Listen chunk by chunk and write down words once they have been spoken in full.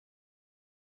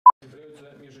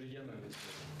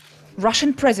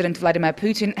Russian President Vladimir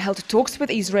Putin held talks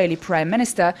with Israeli Prime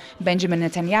Minister Benjamin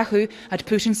Netanyahu at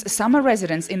Putin's summer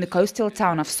residence in the coastal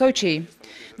town of Sochi.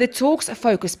 The talks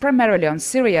focused primarily on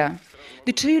Syria.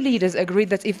 The two leaders agreed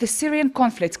that if the Syrian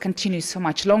conflict continues for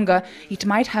much longer, it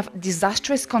might have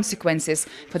disastrous consequences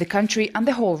for the country and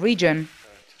the whole region.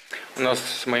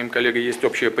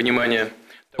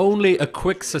 Only a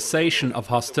quick cessation of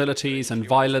hostilities and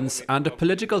violence and a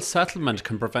political settlement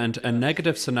can prevent a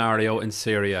negative scenario in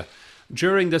Syria.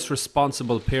 During this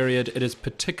responsible period, it is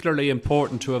particularly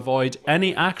important to avoid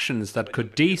any actions that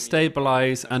could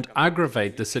destabilize and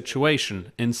aggravate the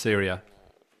situation in Syria.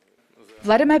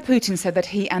 Vladimir Putin said that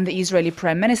he and the Israeli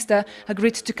Prime Minister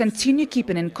agreed to continue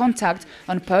keeping in contact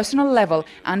on a personal level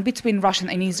and between Russian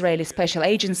and Israeli special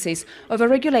agencies over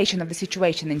regulation of the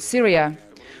situation in Syria.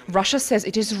 Russia says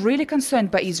it is really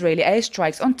concerned by Israeli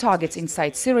airstrikes on targets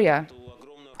inside Syria.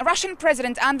 A Russian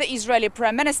president and the Israeli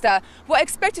Prime Minister were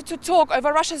expected to talk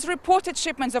over Russia's reported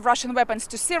shipments of Russian weapons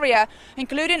to Syria,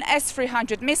 including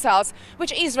S-300 missiles,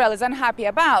 which Israel is unhappy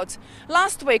about.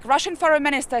 Last week, Russian Foreign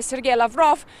Minister Sergei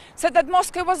Lavrov said that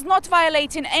Moscow was not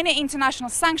violating any international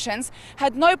sanctions,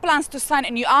 had no plans to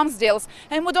sign new arms deals,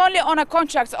 and would only honour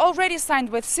contracts already signed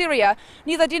with Syria,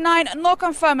 neither denying nor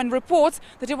confirming reports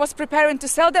that it was preparing to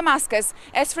sell Damascus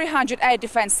S-300 air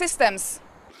defence systems.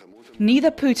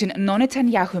 Neither Putin nor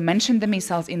Netanyahu mentioned the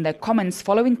missiles in their comments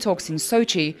following talks in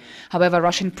Sochi. However,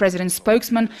 Russian president's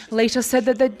spokesman later said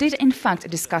that they did in fact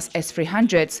discuss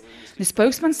S-300s. The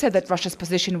spokesman said that Russia's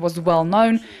position was well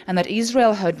known and that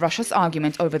Israel heard Russia's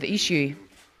argument over the issue.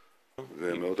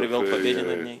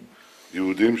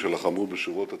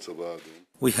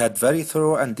 We had very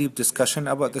thorough and deep discussion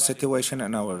about the situation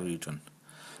in our region.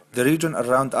 The region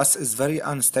around us is very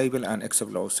unstable and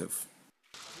explosive.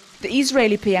 The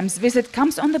Israeli PM's visit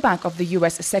comes on the back of the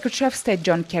US Secretary of State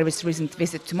John Kerry's recent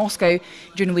visit to Moscow,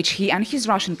 during which he and his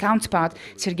Russian counterpart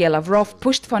Sergei Lavrov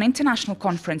pushed for an international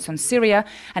conference on Syria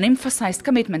and emphasized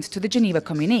commitment to the Geneva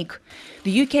Communique.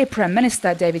 The UK Prime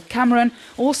Minister David Cameron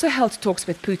also held talks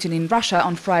with Putin in Russia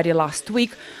on Friday last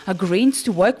week, agreeing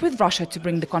to work with Russia to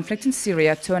bring the conflict in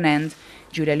Syria to an end.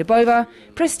 Julia Lubova,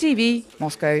 Press TV,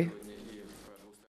 Moscow.